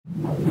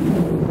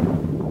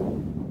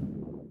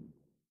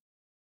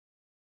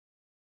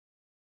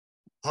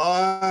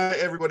Hi,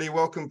 everybody.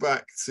 Welcome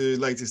back to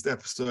the latest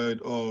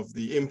episode of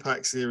the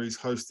Impact series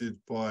hosted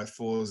by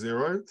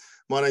 40.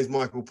 My name is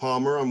Michael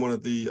Palmer. I'm one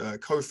of the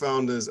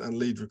co-founders and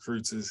lead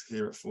recruiters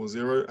here at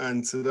 40.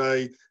 And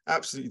today,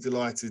 absolutely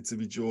delighted to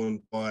be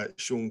joined by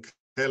Sean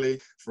Kelly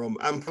from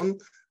Amperon.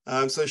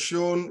 So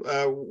Sean,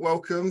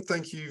 welcome.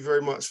 Thank you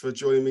very much for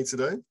joining me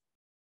today.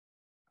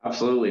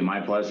 Absolutely.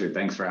 My pleasure.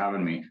 Thanks for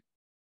having me.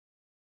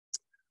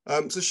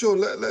 So Sean,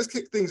 let's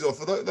kick things off.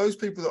 For those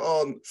people that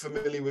aren't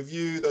familiar with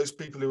you, those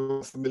people who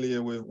are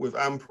familiar with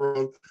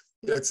Amperon,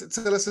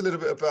 tell us a little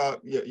bit about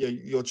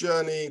your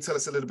journey. Tell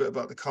us a little bit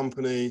about the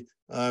company,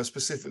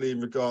 specifically in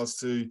regards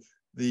to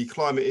the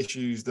climate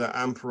issues that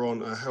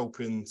Amperon are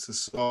helping to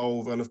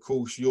solve, and of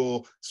course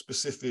your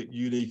specific,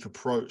 unique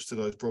approach to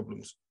those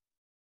problems.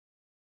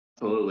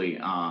 Absolutely.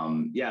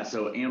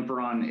 So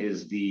Amperon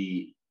is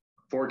the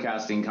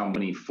forecasting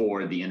company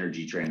for the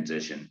energy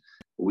transition.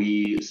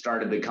 We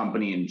started the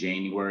company in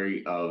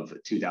January of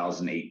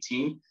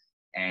 2018.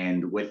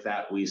 And with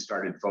that, we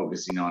started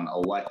focusing on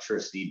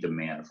electricity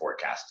demand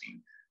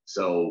forecasting.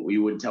 So we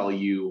would tell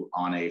you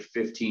on a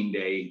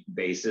 15-day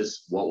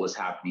basis what was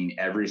happening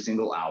every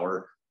single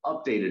hour,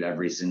 updated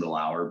every single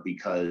hour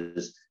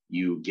because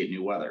you get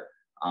new weather.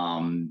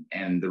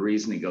 And the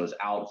reason it goes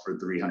out for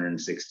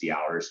 360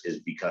 hours is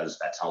because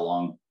that's how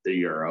long the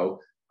Euro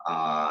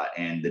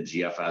and the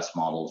GFS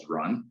models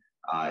run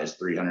is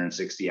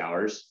 360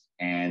 hours.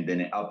 And then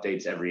it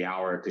updates every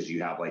hour because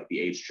you have like the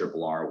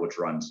HRRR, which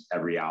runs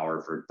every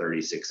hour for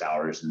 36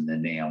 hours, and the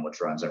NAM, which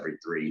runs every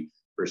 3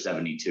 for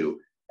 72.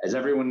 As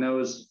everyone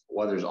knows,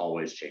 weather's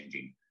always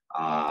changing.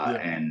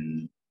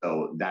 And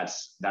so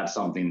that's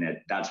something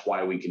that's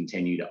why we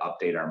continue to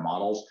update our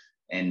models.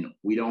 And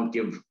we don't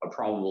give a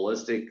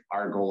probabilistic.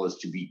 Our goal is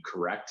to be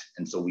correct.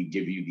 And so we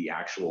give you the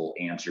actual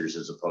answers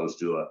as opposed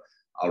to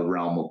a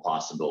realm of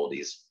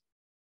possibilities.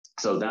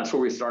 So that's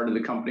where we started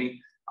the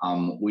company.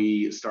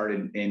 We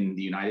started in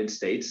the United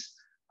States,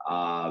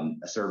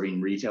 serving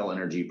retail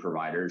energy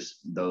providers,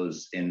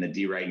 those in the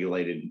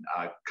deregulated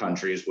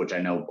countries, which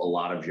I know a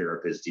lot of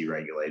Europe is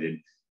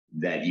deregulated,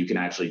 that you can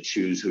actually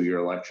choose who your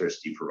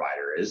electricity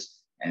provider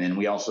is. And then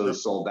we also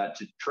sold that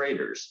to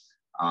traders.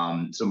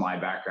 So my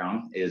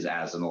background is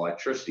as an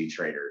electricity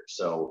trader.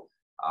 So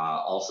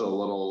also a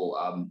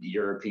little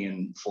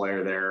European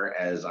flair there,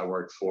 as I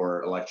worked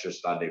for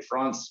Électricité de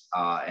France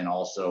and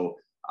also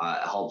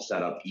helped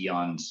set up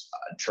E.ON's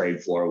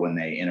trade floor when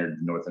they entered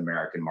the North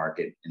American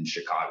market in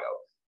Chicago.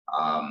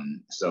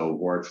 So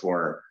worked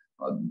for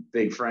a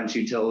big French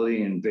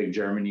utility and big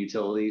German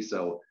utility.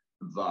 So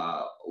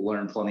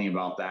learned plenty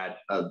about that.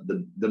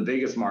 The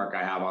biggest mark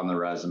I have on the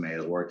resume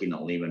is working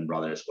at Lehman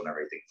Brothers when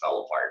everything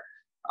fell apart.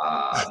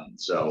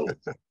 So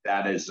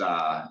that is,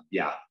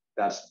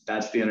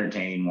 that's the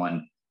entertaining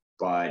one.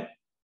 But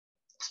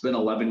it's been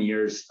 11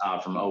 years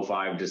from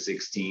 05 to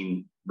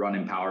 16,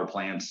 running power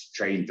plants,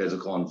 trading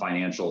physical and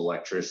financial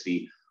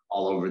electricity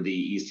all over the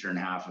eastern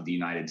half of the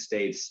United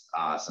States,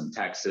 some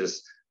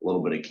Texas, a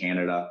little bit of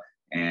Canada,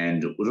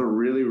 and it was a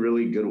really,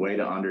 really good way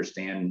to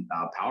understand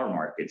power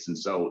markets. And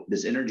so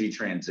this energy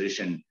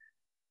transition,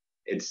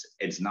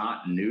 it's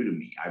not new to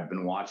me. I've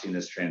been watching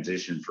this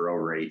transition for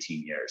over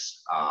 18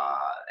 years.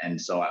 And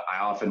so I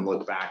often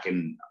look back,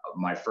 and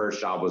my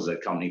first job was a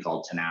company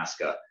called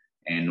Tenaska,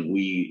 and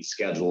we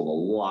scheduled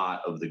a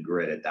lot of the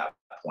grid at that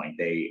point.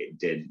 They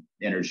did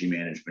energy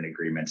management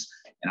agreements.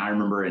 And I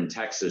remember in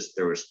Texas,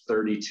 there was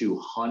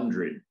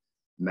 3,200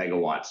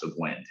 megawatts of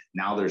wind.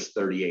 Now there's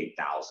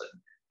 38,000.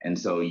 And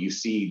so you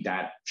see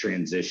that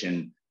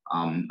transition.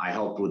 I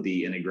helped with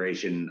the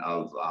integration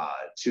of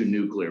 2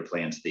 nuclear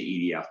plants the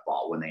EDF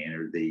bought when they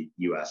entered the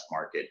US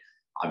market.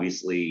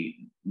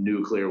 Obviously,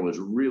 nuclear was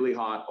really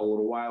hot a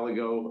little while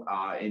ago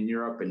in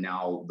Europe, and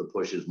now the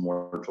push is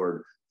more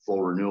toward full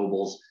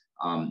renewables.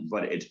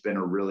 But it's been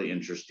a really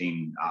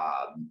interesting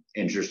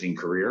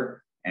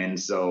career. And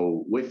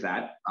so with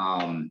that,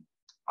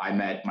 I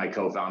met my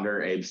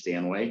co-founder, Abe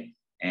Stanway,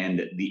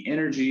 and the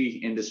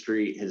energy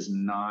industry has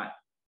not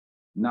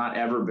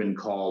ever been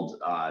called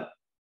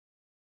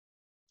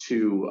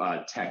too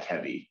tech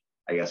heavy,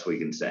 I guess we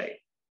can say.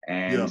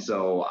 And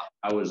so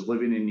I was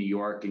living in New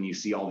York, and you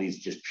see all these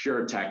just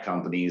pure tech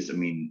companies. I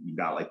mean, you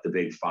got like the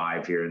big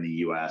 5 here in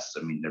the US.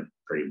 I mean, they're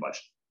pretty much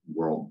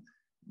world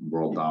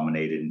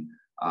dominated.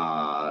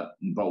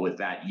 But with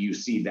that, you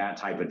see that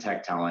type of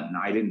tech talent, and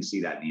I didn't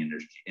see that in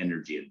the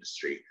energy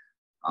industry.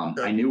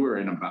 I knew we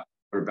were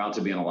about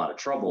to be in a lot of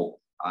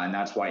trouble, and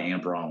that's why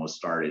Amperon was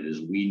started.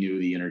 Is we knew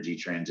the energy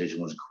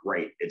transition was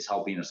great. It's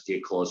helping us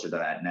get closer to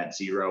that net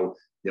zero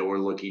that we're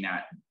looking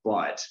at,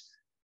 but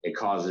it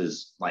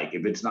causes, like,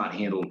 if it's not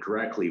handled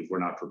correctly, if we're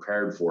not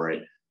prepared for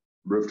it,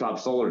 rooftop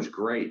solar is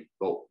great,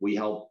 but we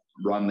help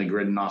run the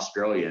grid in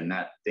Australia, and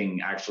that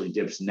thing actually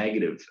dips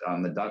negative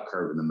on the duck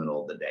curve in the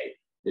middle of the day.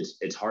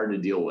 It's hard to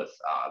deal with.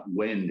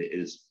 Wind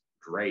is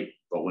great,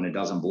 but when it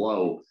doesn't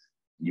blow,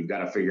 you've got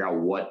to figure out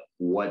what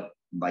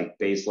like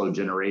baseload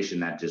generation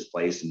that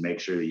displaced, and make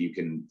sure that you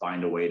can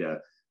find a way to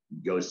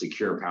go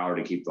secure power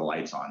to keep the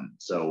lights on.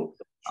 So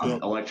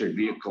electric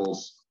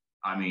vehicles,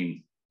 I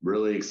mean,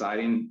 really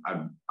exciting.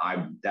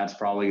 That's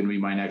probably going to be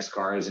my next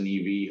car as an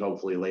EV,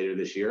 hopefully later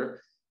this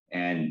year.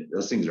 And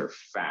those things are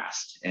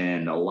fast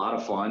and a lot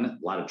of fun,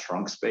 a lot of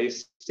trunk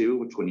space too,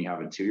 which when you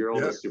have a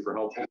 2-year-old is super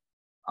helpful.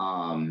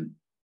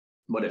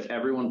 But if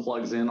everyone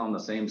plugs in on the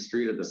same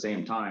street at the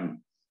same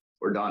time,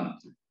 we're done.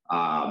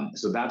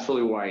 So that's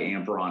really why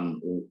Amperon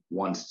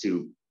wants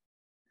to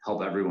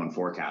help everyone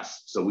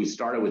forecast. So we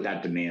started with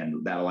that demand,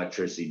 that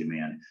electricity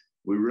demand.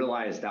 We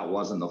realized that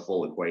wasn't the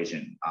full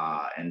equation.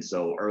 And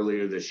so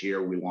earlier this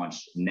year, we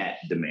launched net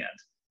demand.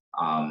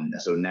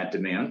 So net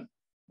demand,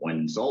 wind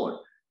and solar.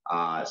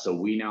 So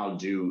we now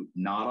do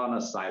not on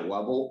a site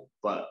level,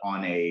 but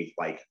on a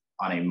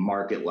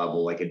market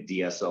level, like a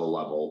DSO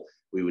level,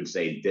 we would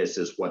say this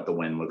is what the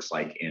wind looks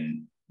like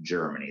in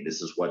Germany.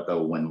 This is what the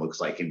wind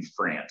looks like in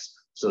France.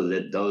 So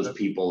that those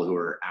people who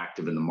are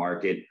active in the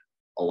market,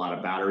 a lot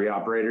of battery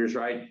operators,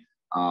 right?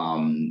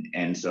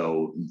 And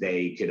so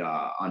they could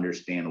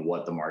understand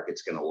what the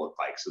market's going to look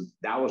like. So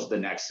that was the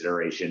next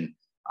iteration.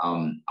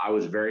 I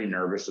was very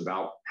nervous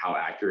about how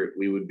accurate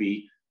we would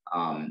be.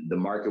 The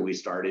market we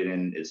started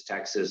in is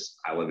Texas.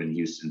 I live in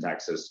Houston,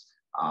 Texas.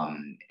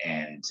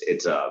 And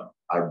it's a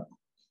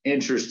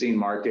interesting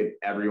market.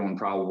 Everyone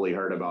probably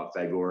heard about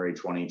February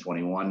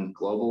 2021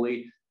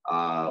 globally,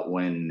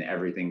 when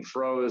everything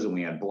froze and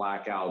we had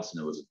blackouts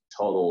and it was a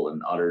total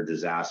and utter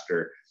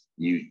disaster.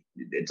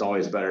 It's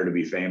always better to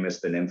be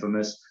famous than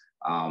infamous.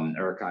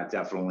 ERCOT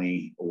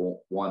definitely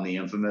won the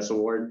infamous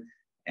award.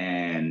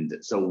 And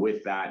so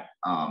with that,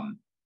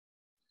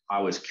 I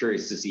was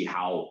curious to see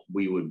how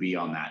we would be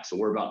on that. So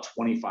we're about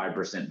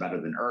 25%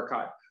 better than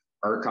ERCOT.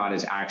 ERCOT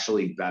is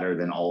actually better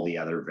than all the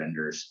other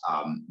vendors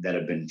that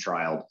have been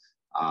trialed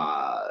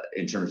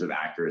in terms of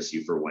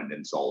accuracy for wind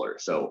and solar.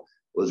 So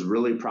was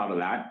really proud of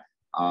that.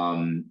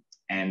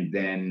 And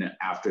then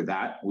after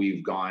that,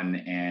 we've gone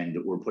and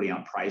we're putting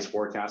out price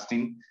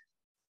forecasting.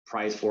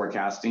 Price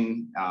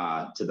forecasting,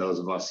 to those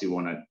of us who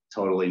want to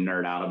totally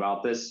nerd out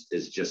about this,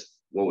 is just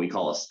what we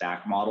call a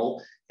stack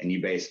model. And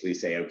you basically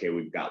say, okay,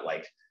 we've got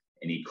like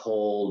any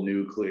coal,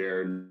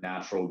 nuclear,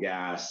 natural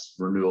gas,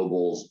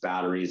 renewables,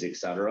 batteries, et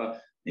cetera.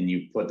 And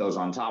you put those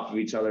on top of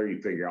each other, you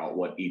figure out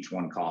what each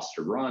one costs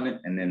to run.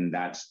 And then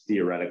that's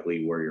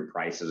theoretically where your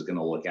price is going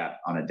to look at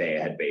on a day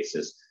ahead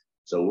basis.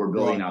 So we're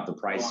building out the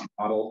pricing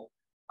model.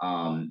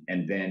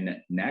 And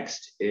then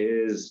next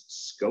is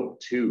scope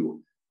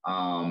 2.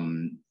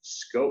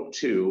 Scope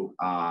 2,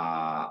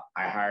 I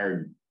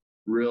hired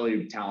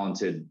really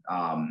talented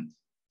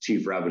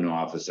Chief Revenue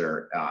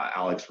Officer,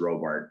 Alex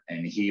Robart,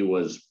 and he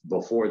was,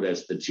 before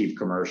this, the Chief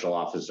Commercial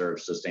Officer of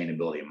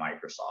Sustainability at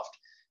Microsoft.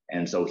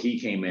 And so he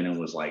came in and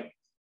was like,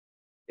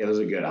 it was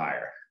a good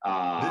hire.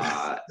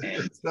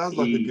 And sounds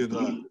like a good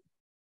hire.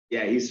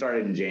 Yeah, he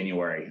started in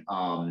January.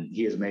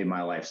 He has made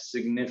my life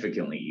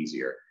significantly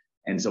easier.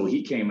 And so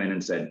he came in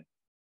and said,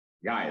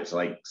 guys,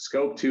 like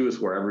scope 2 is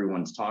where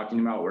everyone's talking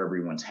about, where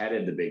everyone's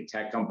headed, the big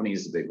tech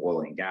companies, the big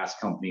oil and gas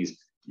companies,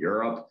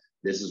 Europe.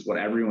 This is what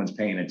everyone's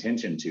paying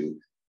attention to.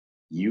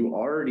 You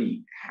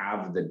already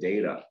have the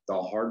data.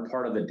 The hard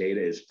part of the data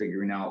is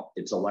figuring out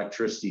its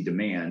electricity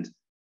demand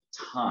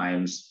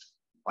times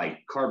like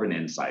carbon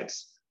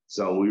insights.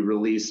 So we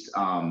released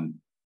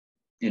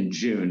in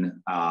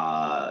June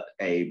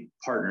a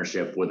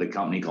partnership with a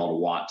company called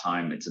Watt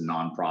Time. It's a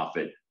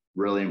nonprofit,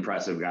 really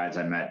impressive guys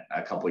I met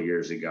a couple of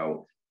years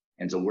ago.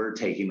 And so we're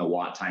taking the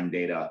Watt Time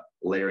data,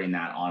 layering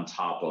that on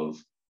top of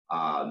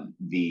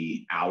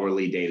the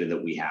hourly data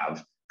that we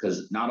have.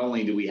 Because not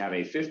only do we have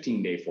a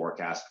 15-day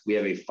forecast, we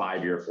have a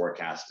 5-year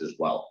forecast as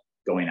well,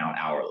 going out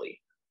hourly.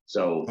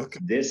 So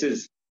this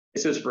is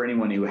for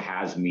anyone who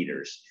has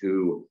meters,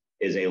 who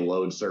is a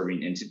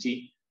load-serving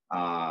entity.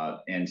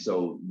 And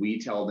so we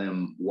tell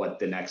them what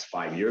the next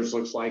 5 years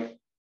looks like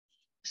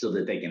so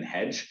that they can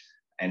hedge.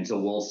 And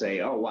so we'll say,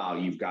 oh, wow,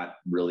 you've got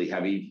really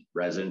heavy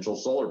residential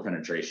solar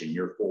penetration.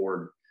 Your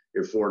forward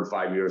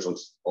 5 years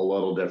looks a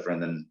little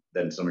different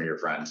than some of your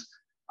friends.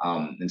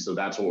 And so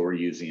that's what we're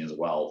using as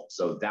well.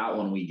 So that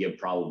one we give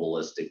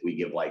probabilistic.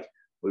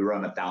 We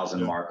run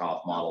 1,000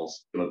 Markov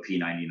models, a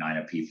P99,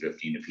 a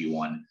P15, a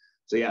P1.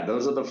 So yeah,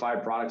 those are the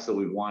 5 products that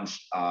we've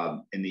launched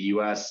in the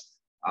US,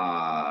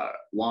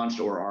 launched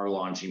or are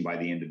launching by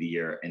the end of the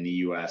year in the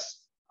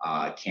US,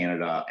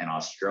 Canada, and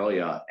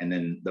Australia. And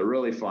then the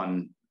really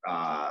fun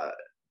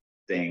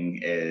thing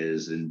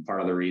is, and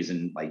part of the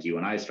reason like you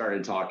and I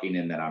started talking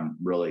and that I'm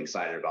really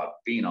excited about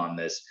being on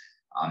this,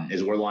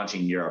 is we're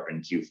launching Europe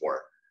in Q4.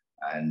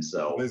 And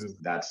so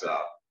that's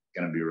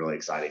going to be really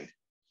exciting.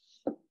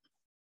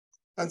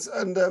 And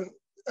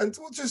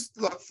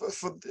just like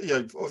for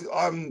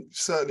I'm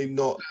certainly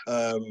not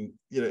an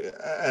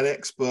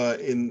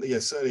expert in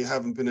certainly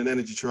haven't been an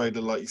energy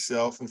trader like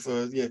yourself, and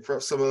for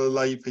perhaps some of the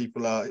lay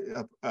people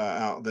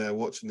out there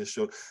watching this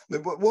show. I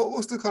mean,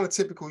 what's the kind of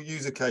typical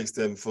user case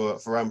then for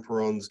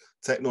Amperon's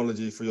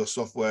technology, for your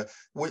software?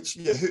 Which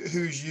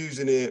who's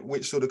using it?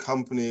 Which sort of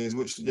companies?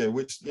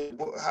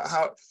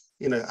 How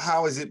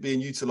how is it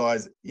being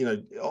utilized,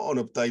 on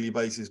a daily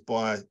basis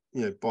by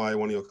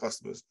one of your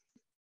customers?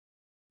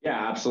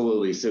 Yeah,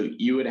 absolutely. So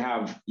you would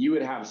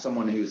have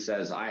someone who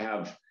says, I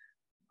have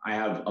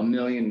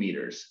 1,000,000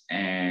 meters,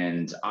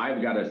 and I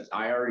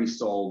already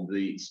sold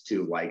these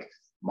to like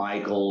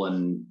Micheal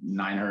and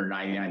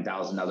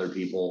 999,000 other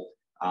people,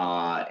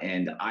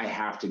 and I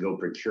have to go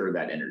procure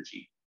that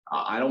energy.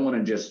 I don't want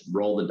to just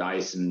roll the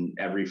dice and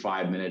every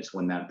 5 minutes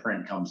when that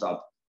print comes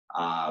up,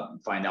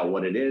 find out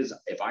what it is.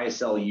 If I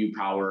sell you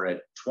power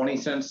at 20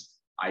 cents,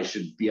 I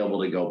should be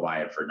able to go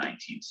buy it for 19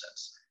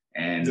 cents.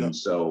 And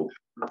so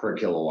per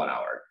kilowatt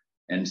hour.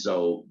 And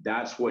so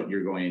that's what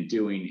you're going and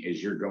doing,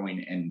 is you're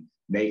going and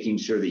making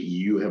sure that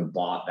you have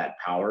bought that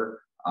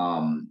power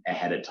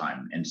ahead of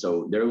time. And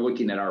so they're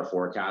looking at our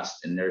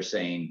forecast and they're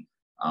saying,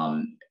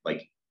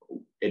 like,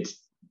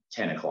 it's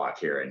 10 o'clock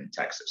here in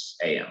Texas,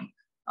 AM.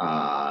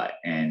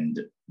 And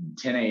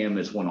 10 a.m.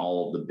 is when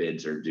all of the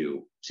bids are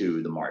due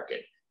to the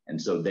market. And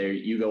so there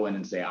you go in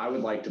and say, I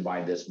would like to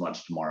buy this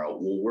much tomorrow.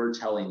 Well, we're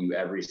telling you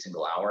every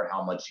single hour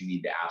how much you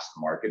need to ask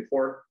the market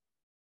for.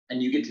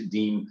 And you get to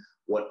deem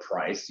what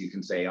price. You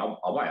can say, I'll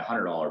buy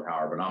 $100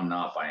 power, but I'm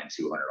not buying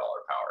 $200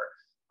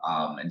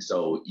 power. And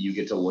so you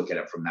get to look at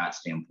it from that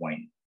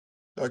standpoint.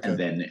 Okay. And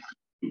then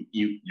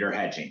you're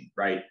hedging,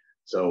 right?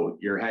 So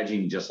you're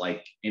hedging just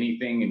like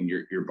anything, and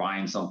you're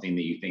buying something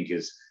that you think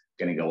is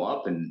going to go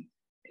up. And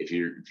if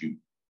you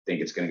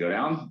think it's going to go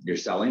down, you're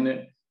selling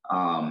it.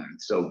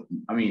 So,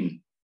 I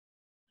mean,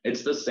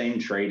 it's the same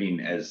trading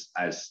as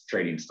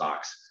trading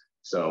stocks.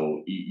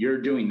 So you're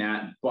doing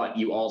that, but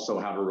you also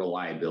have a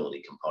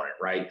reliability component,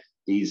 right?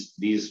 These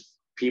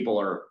people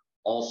are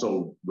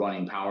also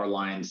running power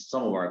lines.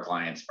 Some of our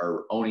clients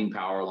are owning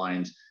power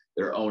lines,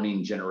 they're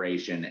owning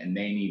generation, and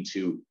they need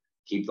to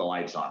keep the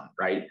lights on,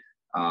 right?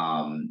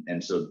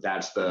 And so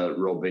that's the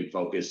real big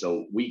focus.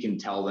 So we can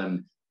tell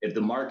them, if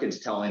the market's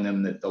telling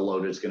them that the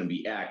load is going to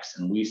be X,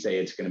 and we say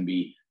it's going to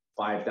be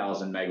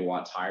 5,000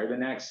 megawatts higher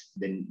than X,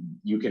 then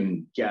you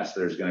can guess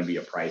there's going to be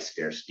a price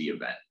scarcity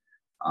event.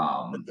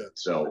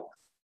 So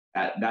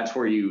that's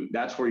where you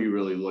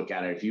really look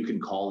at it. If you can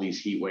call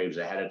these heat waves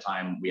ahead of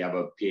time, we have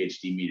a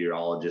PhD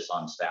meteorologist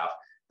on staff.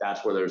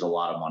 That's where there's a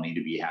lot of money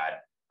to be had.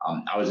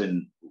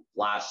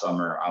 Last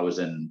summer, I was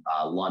in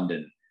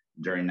London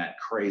during that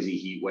crazy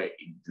heat wave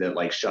that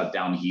like shut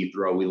down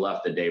Heathrow. We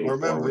left the day before.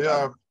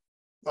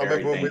 I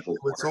remember when we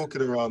were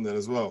talking around then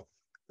as well.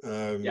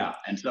 Yeah,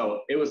 and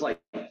so it was like,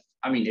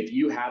 I mean, if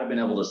you had been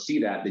able to see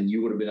that, then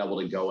you would have been able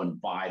to go and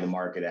buy the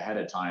market ahead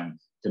of time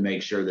to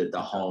make sure that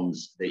the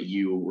homes that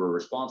you were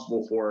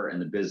responsible for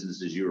and the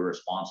businesses you were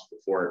responsible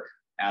for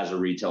as a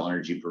retail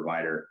energy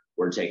provider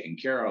were taken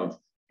care of.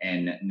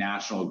 And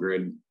National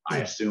Grid, I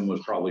assume,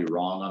 was probably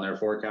wrong on their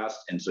forecast.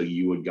 And so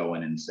you would go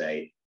in and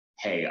say,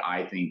 hey,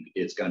 I think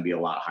it's going to be a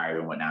lot higher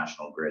than what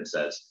National Grid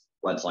says.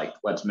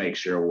 Let's make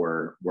sure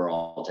we're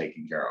all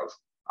taken care of.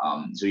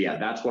 So yeah,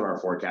 that's what our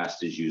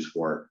forecast is used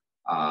for.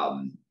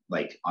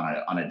 Like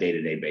on a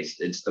day-to-day basis.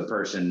 It's the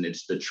person,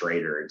 it's the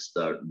trader, it's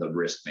the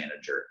risk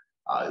manager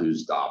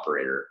who's the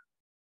operator.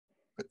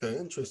 Okay,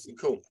 interesting,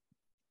 cool.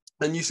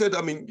 And you said,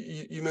 I mean,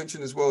 you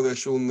mentioned as well there,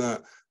 Sean,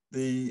 that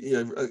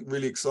a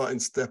really exciting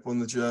step on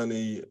the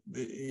journey,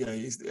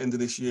 the end of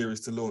this year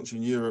is to launch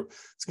in Europe.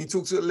 So can you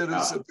talk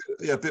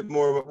to a bit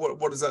more about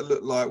what does that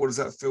look like? What does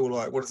that feel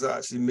like? What does that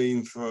actually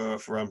mean for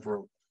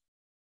Amperon?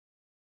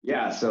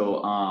 Yeah,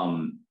 so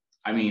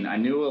I mean, I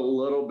knew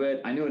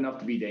enough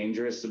to be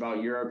dangerous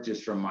about Europe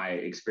just from my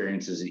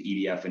experiences at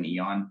EDF and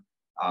E.ON.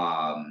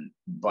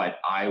 But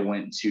I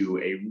went to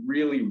a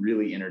really,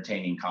 really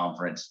entertaining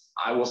conference.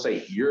 I will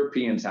say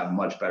Europeans have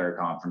much better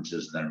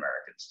conferences than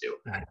Americans do.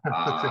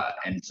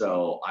 And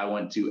so I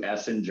went to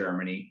Essen,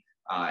 Germany.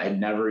 I had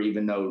never,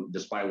 even though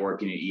despite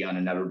working at E.ON,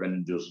 had never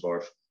been to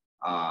Dusseldorf.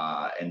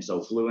 And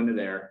so flew into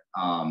there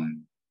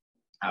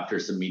after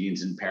some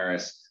meetings in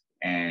Paris,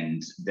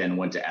 and then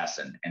went to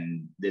Essen.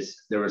 And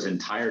there was an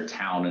entire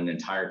town, an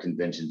entire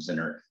convention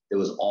center that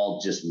was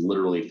all just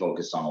literally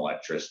focused on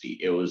electricity.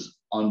 It was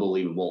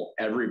unbelievable.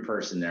 Every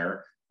person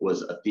there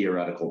was a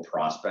theoretical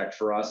prospect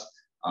for us.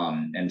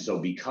 And so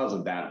because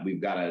of that,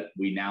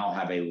 we now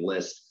have a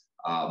list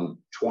of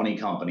 20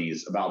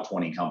 companies, about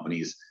 20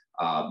 companies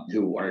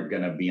who are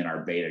going to be in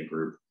our beta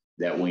group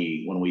that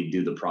when we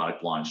do the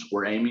product launch.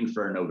 We're aiming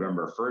for a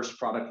November 1st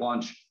product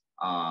launch.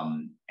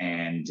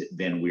 And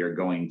then we are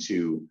going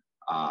to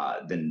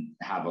then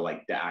have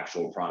the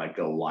actual product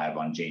go live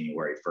on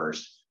January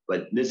 1st.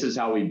 But this is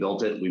how we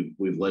built it.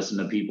 We've listened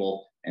to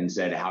people and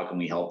said, how can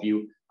we help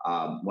you?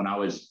 When I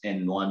was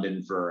in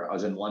London for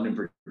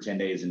 10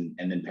 days and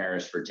then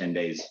Paris for 10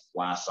 days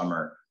last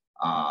summer.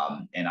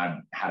 And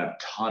I've had a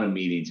ton of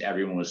meetings.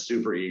 Everyone was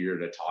super eager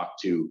to talk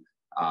to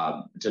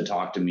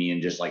me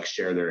and just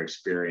share their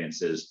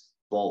experiences.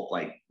 Both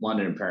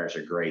London and Paris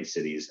are great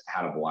cities,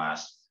 had a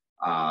blast.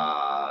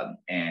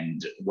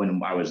 And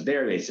when I was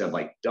there, they said,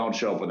 don't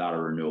show up without a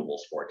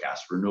renewables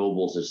forecast.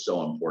 Renewables is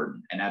so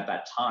important. And at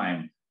that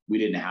time, we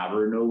didn't have a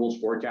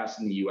renewables forecast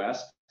in the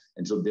US.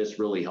 And so this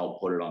really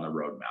helped put it on the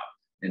roadmap.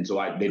 And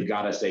so they've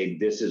got to say,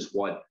 this is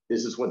what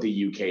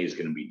the UK is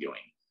going to be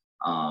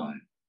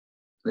doing.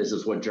 This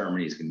is what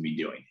Germany is going to be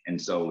doing. And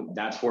so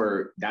that's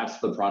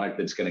the product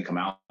that's going to come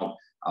out.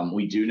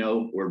 We do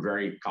know, we're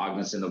very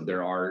cognizant of,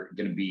 there are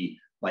going to be,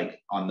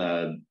 like on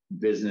the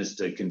business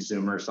to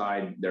consumer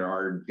side, there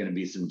are going to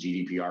be some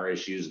GDPR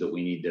issues that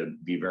we need to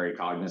be very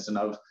cognizant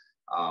of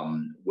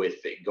with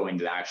going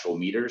to the actual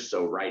meters.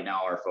 So right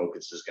now our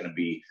focus is going to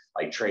be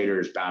like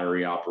traders,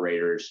 battery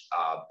operators,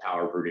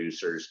 power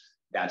producers.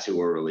 That's who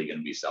we're really going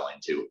to be selling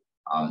to.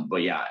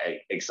 But yeah,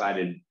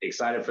 excited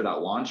for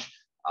that launch.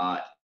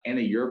 And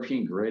a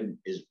European grid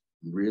is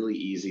really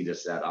easy to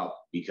set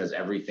up because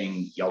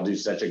y'all do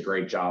such a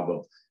great job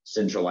of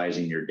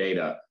centralizing your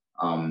data.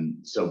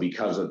 So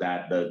because of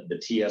that, the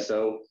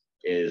TSO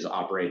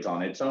operates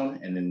on its own,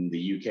 and then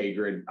the UK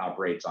grid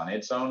operates on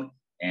its own,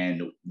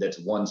 and that's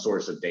one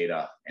source of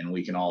data. And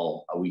we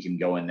can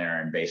go in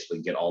there and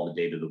basically get all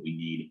the data that we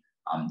need,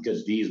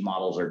 because these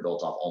models are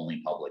built off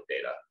only public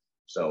data.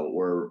 So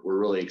we're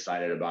really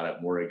excited about it.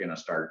 We're going to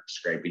start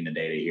scraping the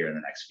data here in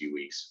the next few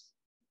weeks.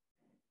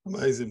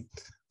 Amazing.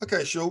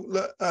 Okay, sure.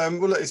 Look,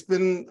 it's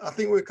been, I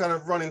think we're kind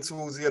of running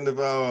towards the end of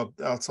our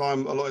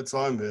time, allotted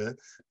time here.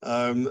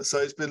 So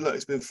it's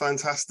been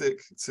fantastic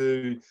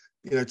to,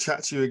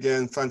 chat to you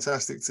again.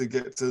 Fantastic to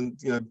get to,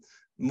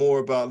 more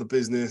about the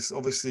business.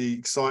 Obviously,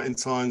 exciting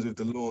times with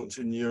the launch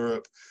in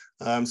Europe.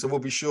 So we'll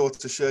be sure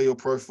to share your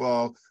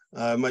profile,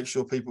 make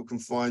sure people can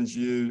find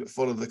you,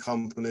 follow the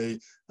company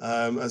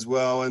as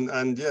well.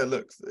 And yeah,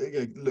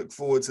 look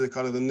forward to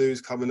kind of the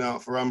news coming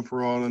out for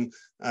Amperon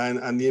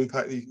and the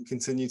impact that you can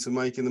continue to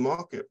make in the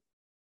market.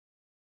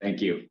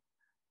 Thank you.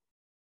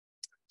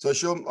 So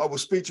Sean, I will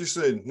speak to you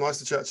soon. Nice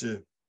to chat to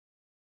you.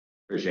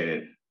 Appreciate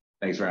it.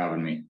 Thanks for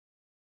having me.